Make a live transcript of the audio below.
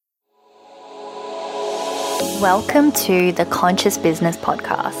Welcome to the Conscious Business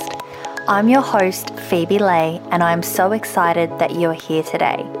Podcast. I'm your host, Phoebe Lay, and I'm so excited that you're here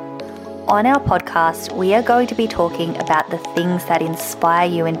today. On our podcast, we are going to be talking about the things that inspire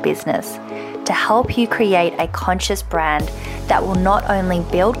you in business to help you create a conscious brand that will not only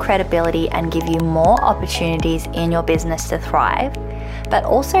build credibility and give you more opportunities in your business to thrive, but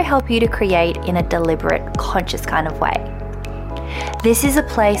also help you to create in a deliberate, conscious kind of way. This is a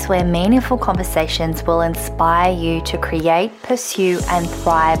place where meaningful conversations will inspire you to create, pursue, and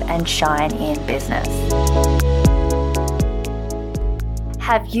thrive and shine in business.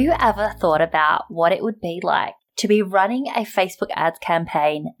 Have you ever thought about what it would be like to be running a Facebook ads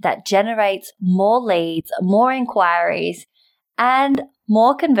campaign that generates more leads, more inquiries, and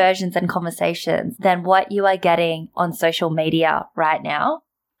more conversions and conversations than what you are getting on social media right now?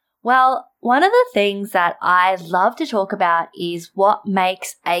 Well, one of the things that I love to talk about is what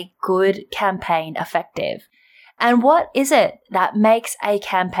makes a good campaign effective. And what is it that makes a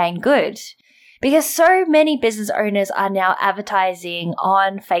campaign good? Because so many business owners are now advertising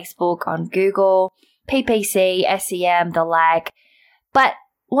on Facebook, on Google, PPC, SEM, the like. But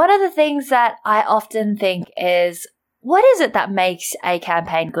one of the things that I often think is, what is it that makes a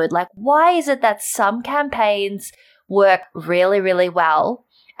campaign good? Like, why is it that some campaigns work really, really well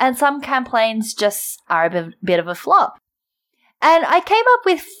and some campaigns just are a bit of a flop? And I came up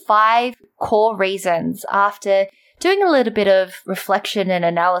with 5 core reasons after doing a little bit of reflection and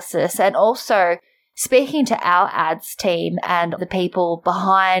analysis, and also speaking to our ads team and the people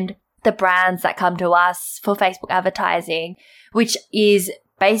behind the brands that come to us for Facebook advertising, which is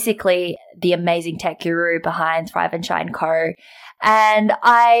basically the amazing tech guru behind Thrive and Shine Co. And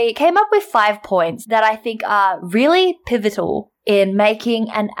I came up with 5 points that I think are really pivotal in making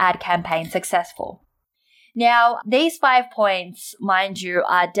an ad campaign successful. Now, these 5 points, mind you,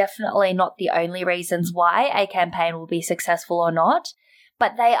 are definitely not the only reasons why a campaign will be successful or not,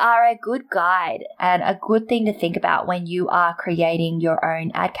 but they are a good guide and a good thing to think about when you are creating your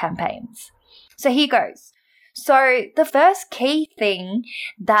own ad campaigns. So here goes. So the first key thing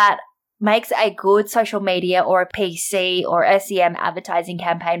that makes a good social media or a PC or SEM advertising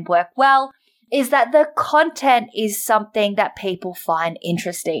campaign work well is that the content is something that people find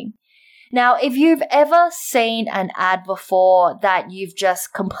interesting. Now, if you've ever seen an ad before that you've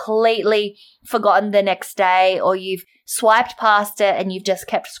just completely forgotten the next day, or you've swiped past it and you've just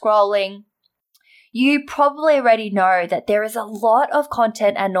kept scrolling, you probably already know that there is a lot of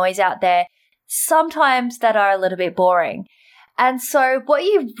content and noise out there, sometimes that are a little bit boring. And so what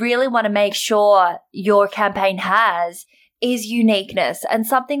you really want to make sure your campaign has is uniqueness and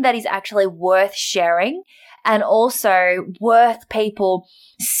something that is actually worth sharing and also worth people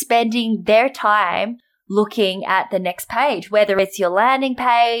spending their time looking at the next page, whether it's your landing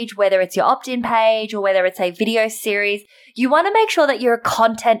page, whether it's your opt-in page, or whether it's a video series. You want to make sure that your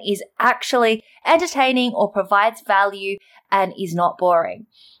content is actually entertaining or provides value and is not boring.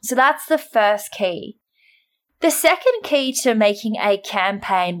 So that's the first key. The second key to making a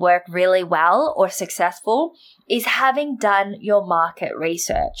campaign work really well or successful is having done your market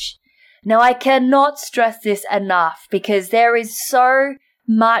research. Now, I cannot stress this enough because there are so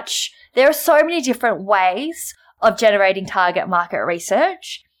many different ways of generating target market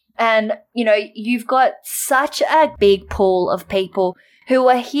research. And, you've got such a big pool of people who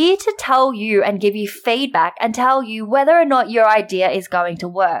are here to tell you and give you feedback and tell you whether or not your idea is going to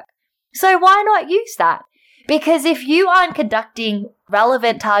work. So why not use that? Because if you aren't conducting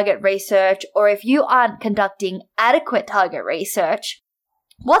relevant target research, or if you aren't conducting adequate target research,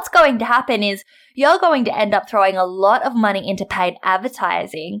 what's going to happen is you're going to end up throwing a lot of money into paid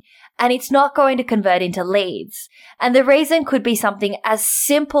advertising, and it's not going to convert into leads. And the reason could be something as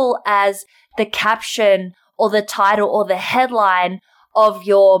simple as the caption or the title or the headline of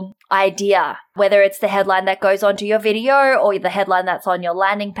your idea, whether it's the headline that goes onto your video or the headline that's on your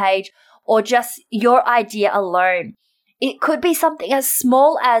landing page, or just your idea alone. It could be something as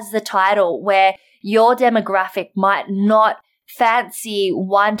small as the title, where your demographic might not fancy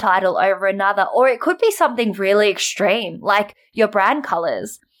one title over another, or it could be something really extreme, like your brand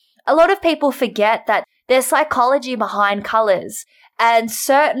colors. A lot of people forget that there's psychology behind colors, and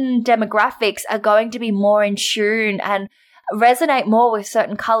certain demographics are going to be more in tune and resonate more with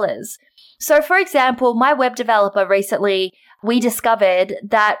certain colors. So, for example, my web developer recently, we discovered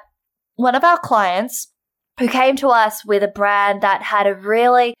that one of our clients who came to us with a brand that had a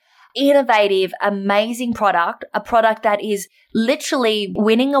really innovative, amazing product, a product that is literally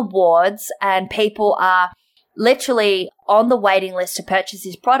winning awards and people are literally on the waiting list to purchase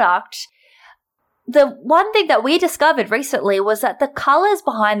his product. the one thing that we discovered recently was that the colors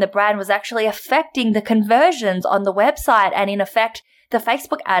behind the brand was actually affecting the conversions on the website and in effect, the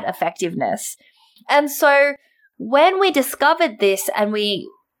Facebook ad effectiveness. And so when we discovered this and we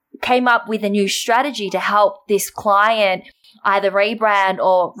came up with a new strategy to help this client either rebrand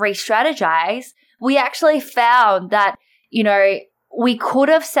or re-strategize, we actually found that, we could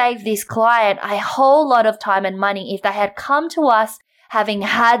have saved this client a whole lot of time and money if they had come to us having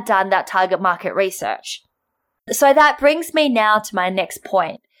had done that target market research. So that brings me now to my next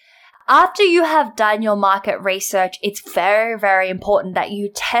point. After you have done your market research, it's very, very important that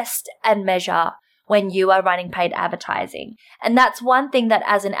you test and measure when you are running paid advertising. And that's one thing that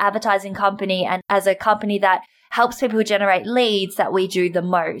as an advertising company and as a company that helps people generate leads that we do the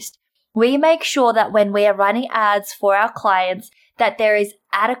most. We make sure that when we are running ads for our clients, that there is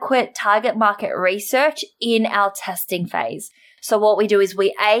adequate target market research in our testing phase. So what we do is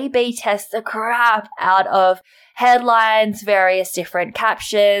we A/B test the crap out of headlines, various different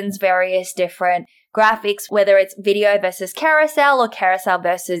captions, various different graphics, whether it's video versus carousel or carousel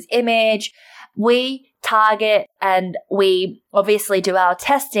versus image. We target and we obviously do our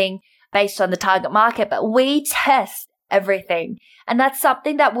testing based on the target market, but we test everything. And that's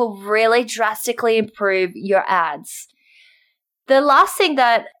something that will really drastically improve your ads. The last thing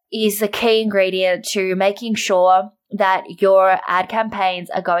that is the key ingredient to making sure that your ad campaigns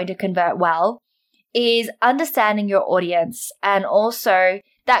are going to convert well is understanding your audience. And also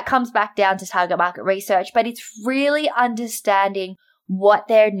that comes back down to target market research, but it's really understanding what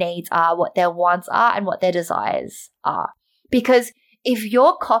their needs are, what their wants are, and what their desires are. Because if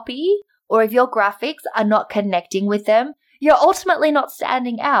your copy or if your graphics are not connecting with them, you're ultimately not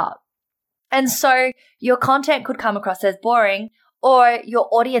standing out. And so your content could come across as boring, or your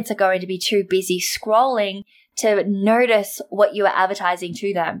audience are going to be too busy scrolling to notice what you are advertising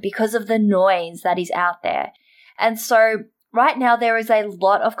to them because of the noise that is out there. And so right now there is a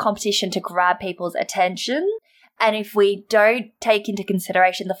lot of competition to grab people's attention. And if we don't take into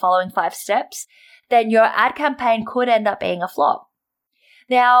consideration the following 5 steps, then your ad campaign could end up being a flop.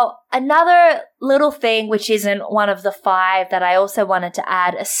 Now, another little thing, which isn't one of the 5 that I also wanted to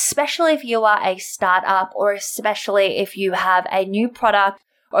add, especially if you are a startup or especially if you have a new product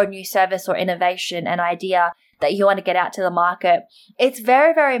or a new service or innovation and idea that you want to get out to the market, it's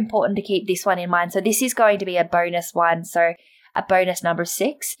very, very important to keep this one in mind. So this is going to be a bonus one. So a bonus number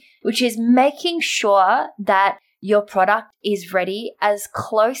 6, which is making sure that your product is ready as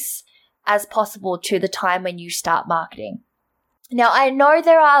close as possible to the time when you start marketing. Now, I know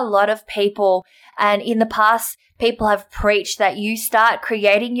there are a lot of people, and in the past, people have preached that you start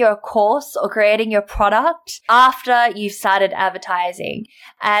creating your course or creating your product after you've started advertising.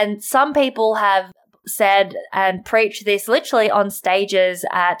 And some people have said and preached this literally on stages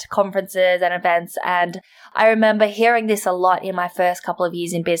at conferences and events. And I remember hearing this a lot in my first couple of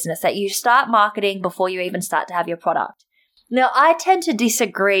years in business, that you start marketing before you even start to have your product. Now, I tend to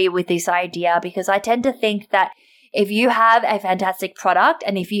disagree with this idea because I tend to think that if you have a fantastic product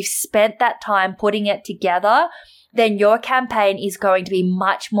and if you've spent that time putting it together, then your campaign is going to be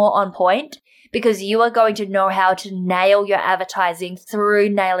much more on point because you are going to know how to nail your advertising through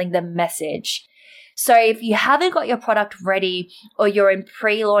nailing the message. So if you haven't got your product ready or you're in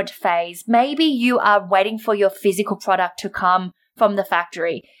pre-launch phase, maybe you are waiting for your physical product to come from the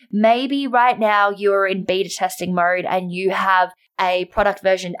factory. Maybe right now you are in beta testing mode and you have a product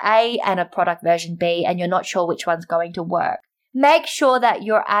version A and a product version B and you're not sure which one's going to work. Make sure that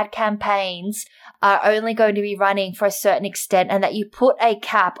your ad campaigns are only going to be running for a certain extent and that you put a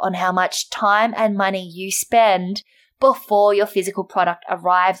cap on how much time and money you spend before your physical product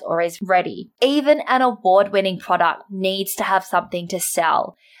arrives or is ready. Even an award-winning product needs to have something to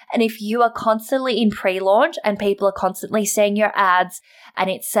sell. And if you are constantly in pre-launch and people are constantly seeing your ads and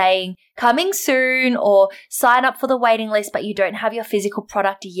it's saying coming soon or sign up for the waiting list, but you don't have your physical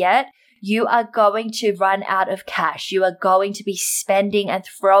product yet, you are going to run out of cash. You are going to be spending and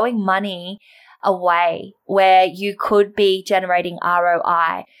throwing money away where you could be generating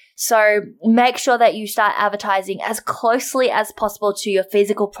ROI. So make sure that you start advertising as closely as possible to your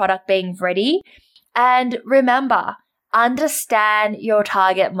physical product being ready. And remember, understand your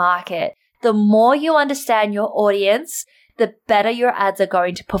target market. The more you understand your audience, the better your ads are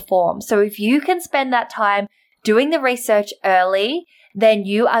going to perform. So if you can spend that time doing the research early, then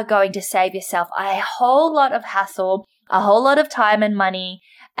you are going to save yourself a whole lot of hassle, a whole lot of time and money,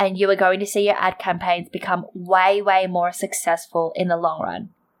 and you are going to see your ad campaigns become way, way more successful in the long run.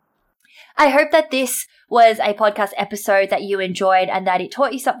 I hope that this was a podcast episode that you enjoyed and that it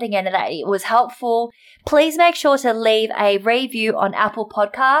taught you something and that it was helpful. Please make sure to leave a review on Apple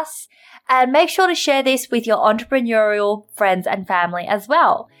Podcasts And make sure to share this with your entrepreneurial friends and family as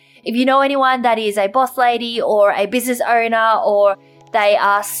well. If you know anyone that is a boss lady or a business owner, or they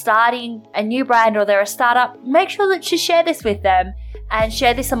are starting a new brand or they're a startup, make sure that you share this with them and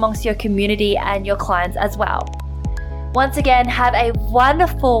share this amongst your community and your clients as well. Once again, have a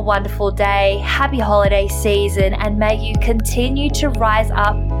wonderful, wonderful day. Happy holiday season, and may you continue to rise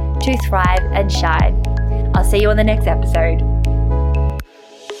up, to thrive and shine. I'll see you on the next episode.